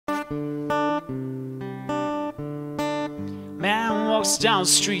walks down the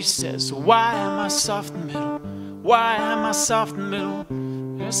street, says, why am I soft in the middle? Why am I soft in the middle?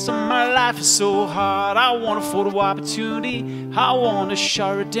 The rest of my life is so hard. I want a photo opportunity, I want a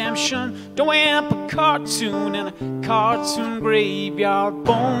shot redemption. Don't end up a cartoon in a cartoon graveyard.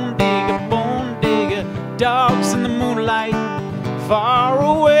 Bone digger, dogs in the moonlight, far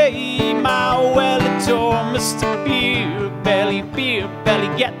away, my well-adored Mr. Beer Belly,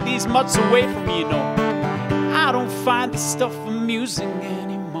 get these mutts away from me, you know. I don't find this stuff amusing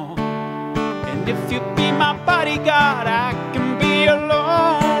anymore. And if you be my bodyguard, I can be a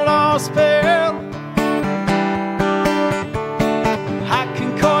long lost pal. I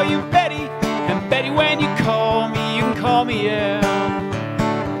can call you Betty, and Betty, when you call me, you can call me out.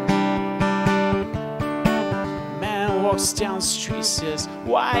 Man walks down the street, says,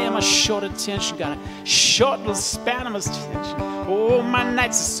 why am I short attention? Got a short little span of attention. Oh, my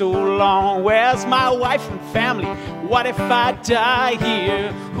nights are so long. Where's my wife and family? What if I die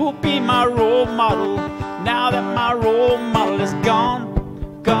here? Who'll be my role model now that my role model is gone?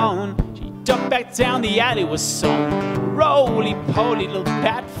 She ducked back down the alley with some roly-poly little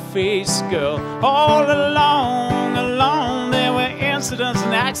bat-faced girl. All along there were incidents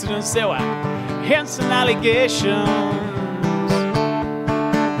and accidents. There were hints and allegations.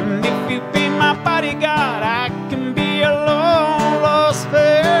 And if you be my bodyguard, I can be a long lost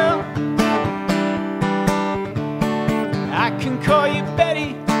pal. I can call you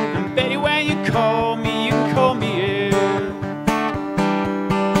Betty, and Betty, when you call me, you can call me out.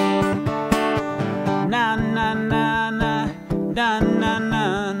 Na na na na na na na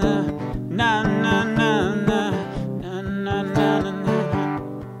na na na na na na na na.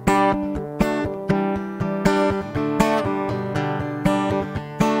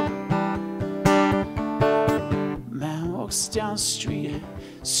 Man walks down the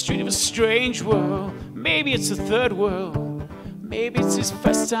street of a strange world. Maybe it's a third world, maybe it's his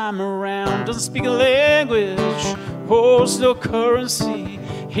first time around. Doesn't speak a language, holds no currency.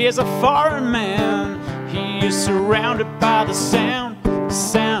 Here's a foreign man, he is surrounded by the sound.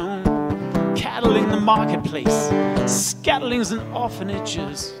 Cattle in the marketplace, scatterlings and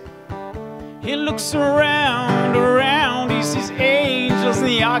orphanages. He looks around, he sees angels in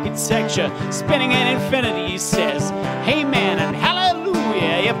the architecture, spinning in infinity. He says, amen and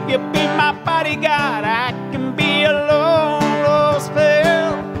hallelujah. If you be my bodyguard, I can be a long lost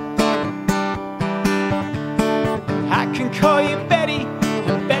pal. I can call you back.